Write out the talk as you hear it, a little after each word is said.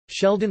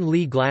Sheldon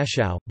Lee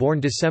Glashow, born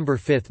December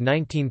 5,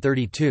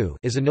 1932,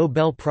 is a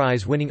Nobel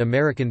Prize-winning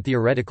American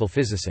theoretical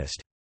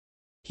physicist.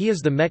 He is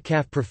the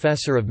Metcalf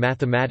Professor of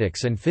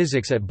Mathematics and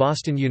Physics at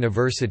Boston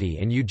University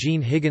and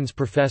Eugene Higgins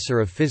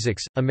Professor of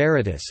Physics,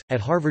 Emeritus, at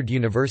Harvard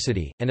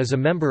University, and is a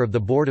member of the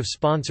Board of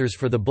Sponsors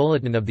for the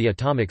Bulletin of the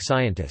Atomic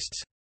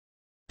Scientists.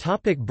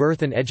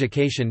 Birth and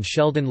education.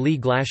 Sheldon Lee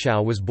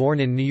Glashow was born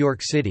in New York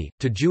City,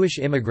 to Jewish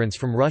immigrants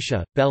from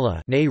Russia, Bella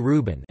née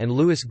Rubin and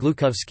Louis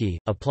Glukovsky,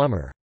 a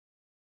plumber.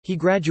 He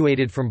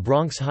graduated from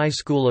Bronx High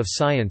School of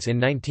Science in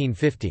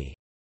 1950.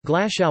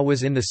 Glashow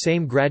was in the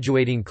same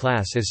graduating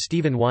class as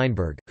Steven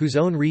Weinberg, whose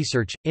own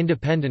research,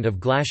 independent of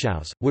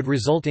Glashow's, would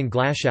result in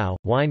Glashow,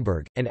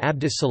 Weinberg, and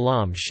Abdus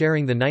Salam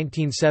sharing the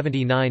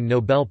 1979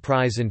 Nobel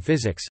Prize in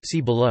Physics. See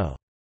below.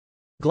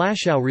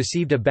 Glashow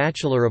received a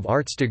Bachelor of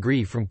Arts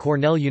degree from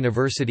Cornell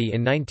University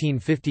in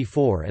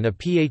 1954 and a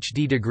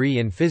Ph.D. degree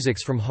in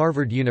physics from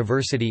Harvard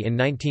University in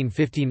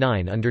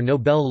 1959 under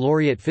Nobel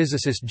laureate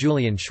physicist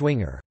Julian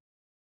Schwinger.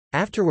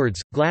 Afterwards,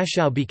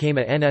 Glashow became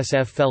a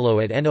NSF Fellow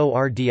at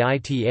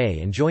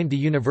NORDITA and joined the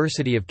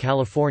University of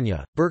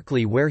California,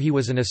 Berkeley, where he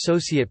was an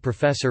associate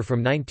professor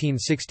from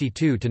 1962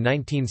 to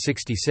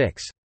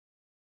 1966.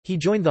 He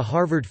joined the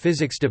Harvard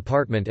Physics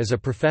Department as a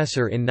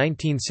professor in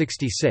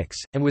 1966,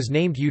 and was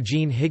named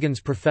Eugene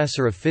Higgins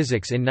Professor of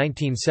Physics in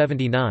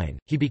 1979.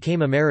 He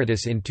became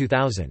emeritus in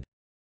 2000.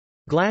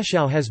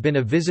 Glashow has been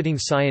a visiting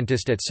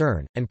scientist at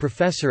CERN, and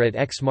professor at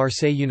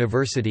Aix-Marseille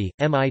University,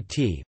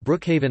 MIT,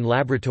 Brookhaven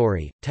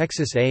Laboratory,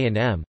 Texas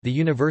A&M, the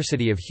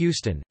University of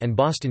Houston, and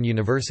Boston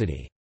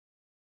University.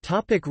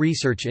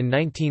 Research. In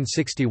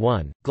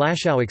 1961,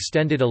 Glashow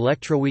extended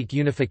electroweak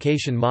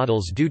unification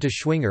models due to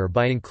Schwinger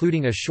by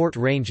including a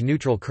short-range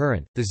neutral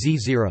current, the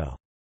Z0.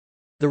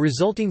 The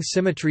resulting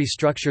symmetry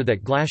structure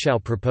that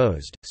Glashow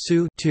proposed,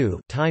 SU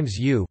times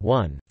U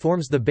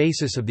forms the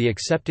basis of the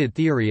accepted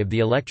theory of the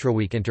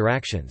electroweak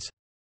interactions.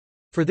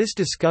 For this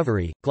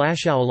discovery,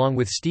 Glashow, along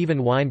with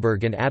Steven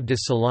Weinberg and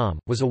Abdus Salam,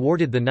 was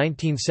awarded the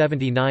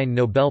 1979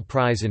 Nobel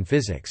Prize in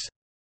Physics.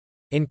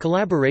 In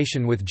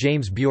collaboration with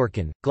James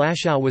Bjorken,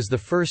 Glashow was the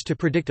first to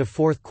predict a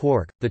fourth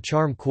quark, the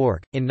charm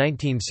quark, in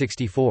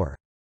 1964.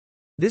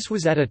 This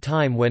was at a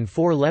time when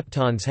 4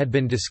 leptons had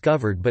been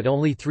discovered but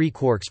only 3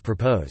 quarks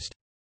proposed.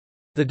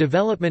 The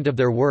development of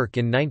their work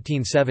in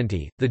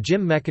 1970, the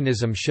JIM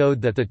mechanism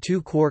showed that the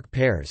 2 quark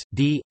pairs,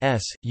 D,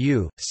 S,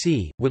 U,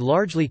 C, would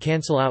largely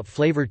cancel out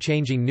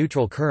flavor-changing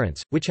neutral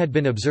currents, which had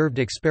been observed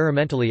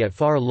experimentally at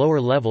far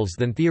lower levels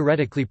than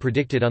theoretically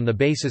predicted on the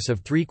basis of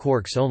 3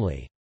 quarks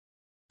only.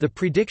 The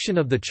prediction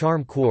of the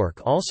charm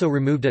quark also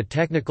removed a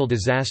technical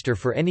disaster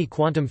for any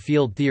quantum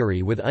field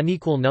theory with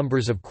unequal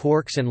numbers of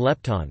quarks and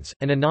leptons,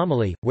 an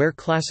anomaly, where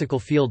classical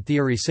field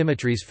theory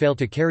symmetries fail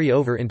to carry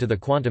over into the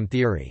quantum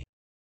theory.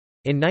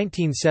 In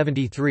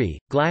 1973,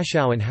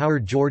 Glashow and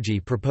Howard Georgi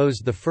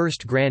proposed the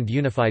first grand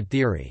unified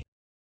theory.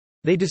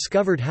 They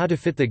discovered how to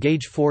fit the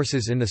gauge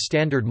forces in the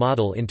Standard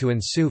Model into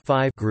an SU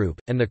group,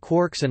 and the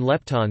quarks and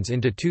leptons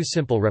into 2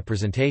 simple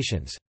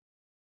representations.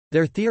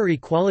 Their theory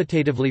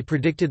qualitatively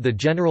predicted the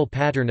general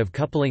pattern of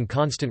coupling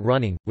constant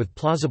running, with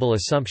plausible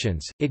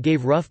assumptions. It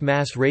gave rough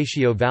mass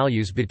ratio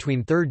values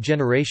between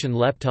third-generation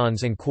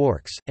leptons and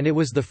quarks, and it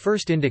was the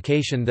first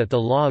indication that the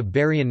law of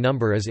baryon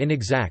number is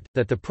inexact,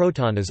 that the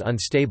proton is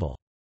unstable.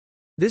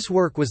 This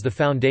work was the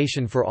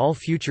foundation for all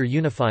future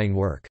unifying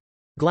work.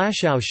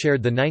 Glashow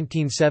shared the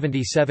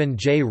 1977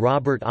 J.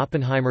 Robert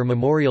Oppenheimer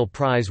Memorial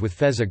Prize with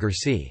Feza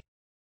Gersi.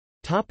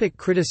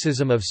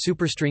 Criticism of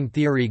superstring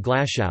theory.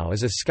 Glashow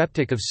is a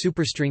skeptic of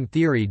superstring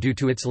theory due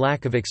to its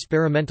lack of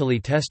experimentally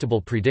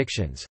testable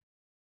predictions.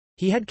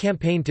 He had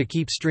campaigned to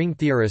keep string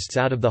theorists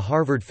out of the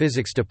Harvard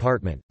Physics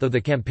Department, though the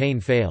campaign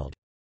failed.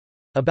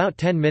 About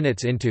 10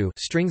 minutes into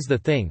Strings the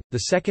Thing,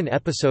 the second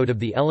episode of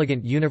the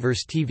Elegant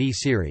Universe TV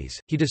series,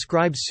 he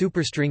describes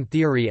superstring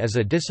theory as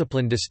a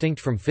discipline distinct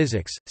from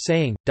physics,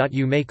 saying,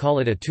 "You may call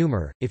it a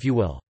tumor, if you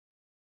will."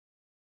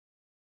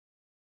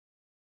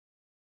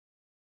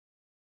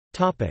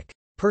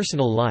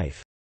 Personal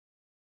life.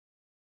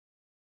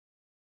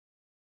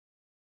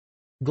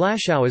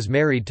 Glashow is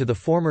married to the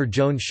former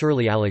Joan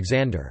Shirley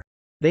Alexander.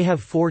 They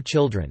have 4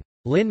 children.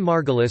 Lynn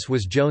Margulis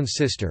was Joan's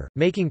sister,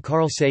 making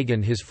Carl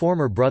Sagan his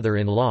former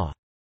brother-in-law.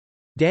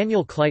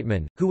 Daniel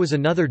Kleitman, who was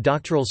another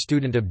doctoral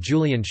student of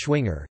Julian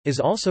Schwinger, is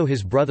also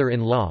his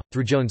brother-in-law,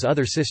 through Joan's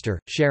other sister,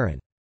 Sharon.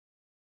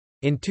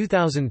 In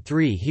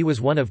 2003 he was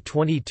one of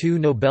 22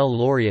 Nobel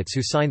laureates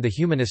who signed the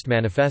Humanist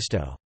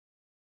Manifesto.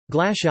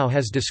 Glashow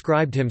has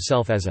described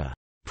himself as a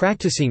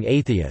practicing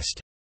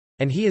atheist,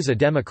 and he is a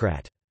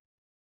Democrat.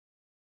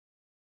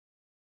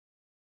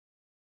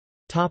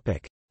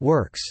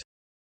 Works.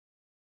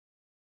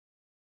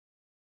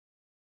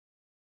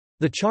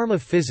 The Charm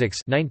of Physics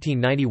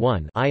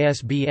 1991,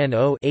 ISBN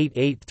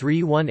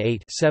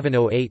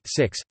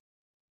 0-88318-708-6.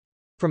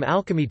 From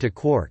Alchemy to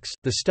Quarks,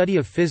 The Study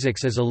of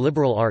Physics as a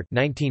Liberal Art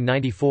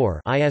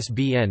 1994,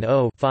 ISBN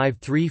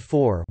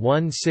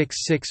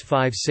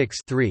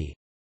 0-534-16656-3.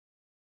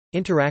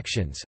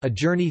 Interactions, A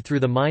Journey Through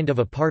the Mind of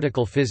a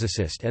Particle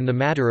Physicist and the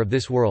Matter of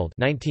This World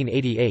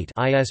 1988,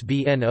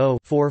 ISBN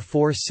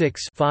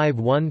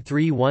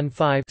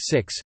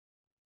 0-446-51315-6.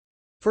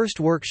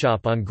 First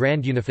Workshop on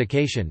Grand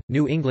Unification,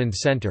 New England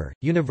Center,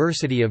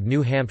 University of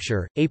New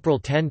Hampshire, April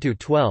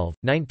 10–12,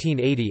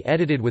 1980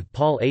 edited with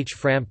Paul H.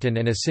 Frampton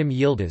and Asim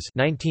Yildiz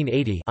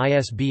 1980,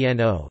 ISBN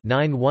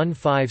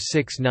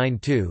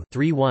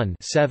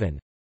 0-915692-31-7.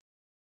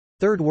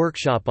 Third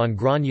Workshop on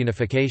Grand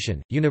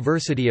Unification,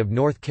 University of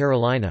North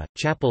Carolina,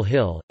 Chapel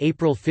Hill,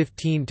 April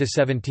 15–17,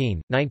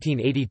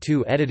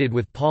 1982 edited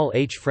with Paul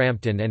H.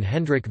 Frampton and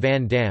Hendrik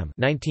van Dam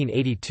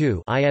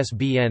 1982,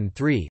 ISBN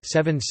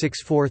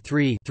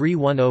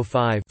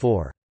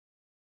 3-7643-3105-4.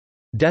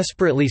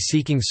 Desperately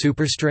Seeking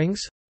Superstrings?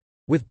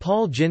 With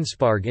Paul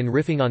Ginsparg in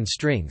Riffing on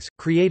Strings,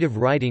 Creative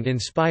Writing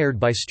Inspired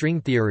by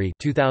String Theory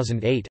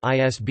 2008,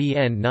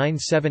 ISBN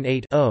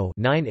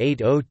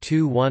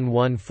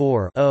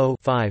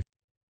 978-0-98021140-5.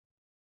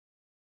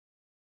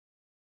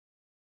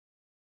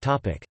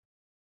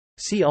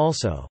 See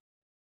also: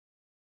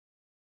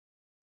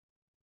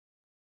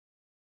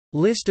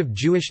 List of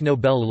Jewish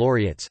Nobel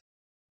laureates,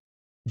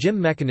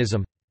 Jim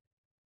mechanism.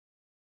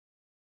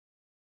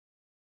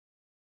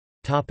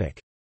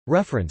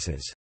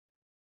 References.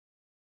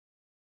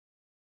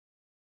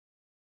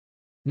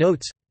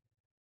 Notes.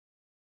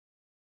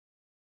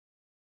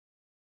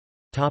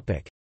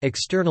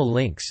 External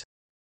links.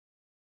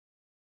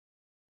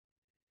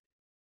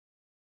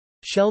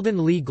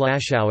 Sheldon Lee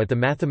Glashow at the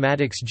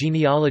Mathematics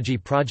Genealogy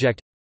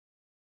Project.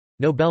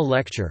 Nobel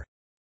Lecture.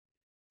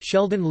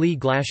 Sheldon Lee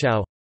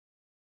Glashow.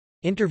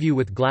 Interview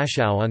with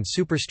Glashow on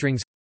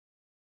superstrings.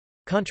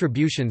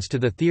 Contributions to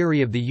the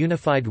theory of the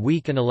unified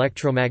weak and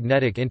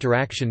electromagnetic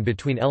interaction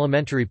between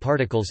elementary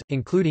particles,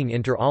 including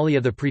inter alia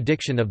the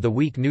prediction of the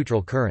weak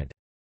neutral current.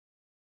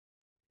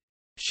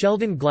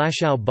 Sheldon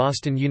Glashow,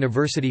 Boston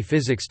University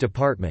Physics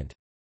Department.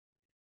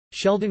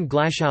 Sheldon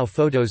Glashow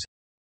photos.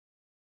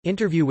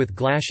 Interview with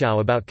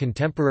Glashow about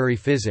contemporary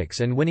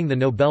physics and winning the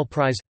Nobel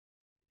Prize.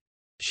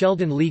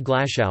 Sheldon Lee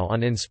Glashow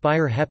on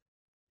Inspire Hep.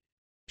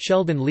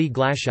 Sheldon Lee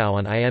Glashow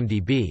on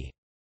IMDb